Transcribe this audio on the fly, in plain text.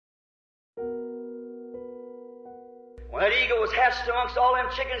When that eagle was hatched amongst all them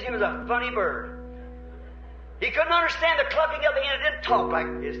chickens, he was a funny bird. He couldn't understand the clucking of the hen. It didn't talk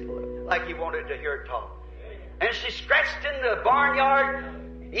like he wanted to hear it talk. And she scratched in the barnyard,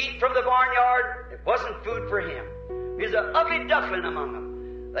 eat from the barnyard. It wasn't food for him. He was an ugly duckling among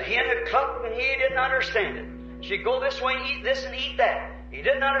them. The hen had clucked and he didn't understand it. She'd go this way and eat this and eat that. He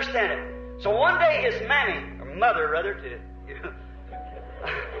didn't understand it. So one day his mammy, or mother rather,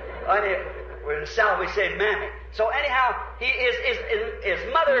 in the South we say mammy. So anyhow, his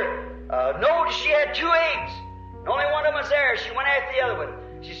mother noticed she had 2 eggs. Only one of them was there. She went after the other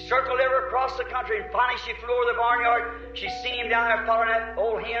one. She circled ever across the country, and finally she flew over the barnyard. She seen him down there following that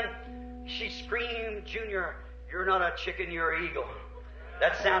old hen. She screamed, "Junior, you're not a chicken, you're an eagle."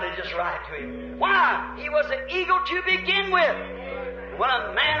 That sounded just right to him. Why? He was an eagle to begin with. When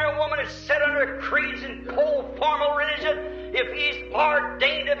a man or woman is set under creeds and cold formal religion, if he's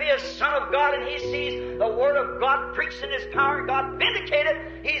ordained to be a son of God and he sees the Word of God preached in His power and God vindicated,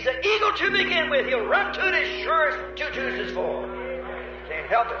 he's an eagle to begin with. He'll run to it as sure as 2 2s is 4. Can't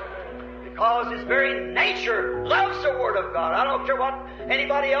help it. Because his very nature loves the Word of God. I don't care what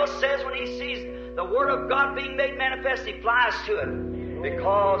anybody else says when he sees the Word of God being made manifest, he flies to it.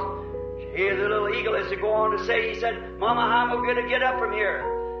 Because here the little eagle, as to go on to say, he said, "Mama, how am I going to get up from here?"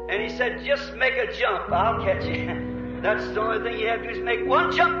 And he said, "Just make a jump. I'll catch you." That's the only thing you have to do is make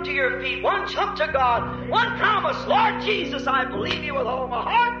one jump to your feet, one jump to God, one promise. Lord Jesus, I believe you with all my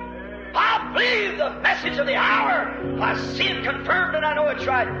heart. I believe the message of the hour. I see it confirmed and I know it's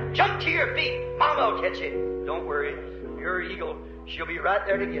right. Jump to your feet. Mama will catch you. Don't worry. Your eagle, she'll be right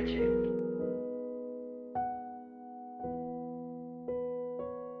there to get you.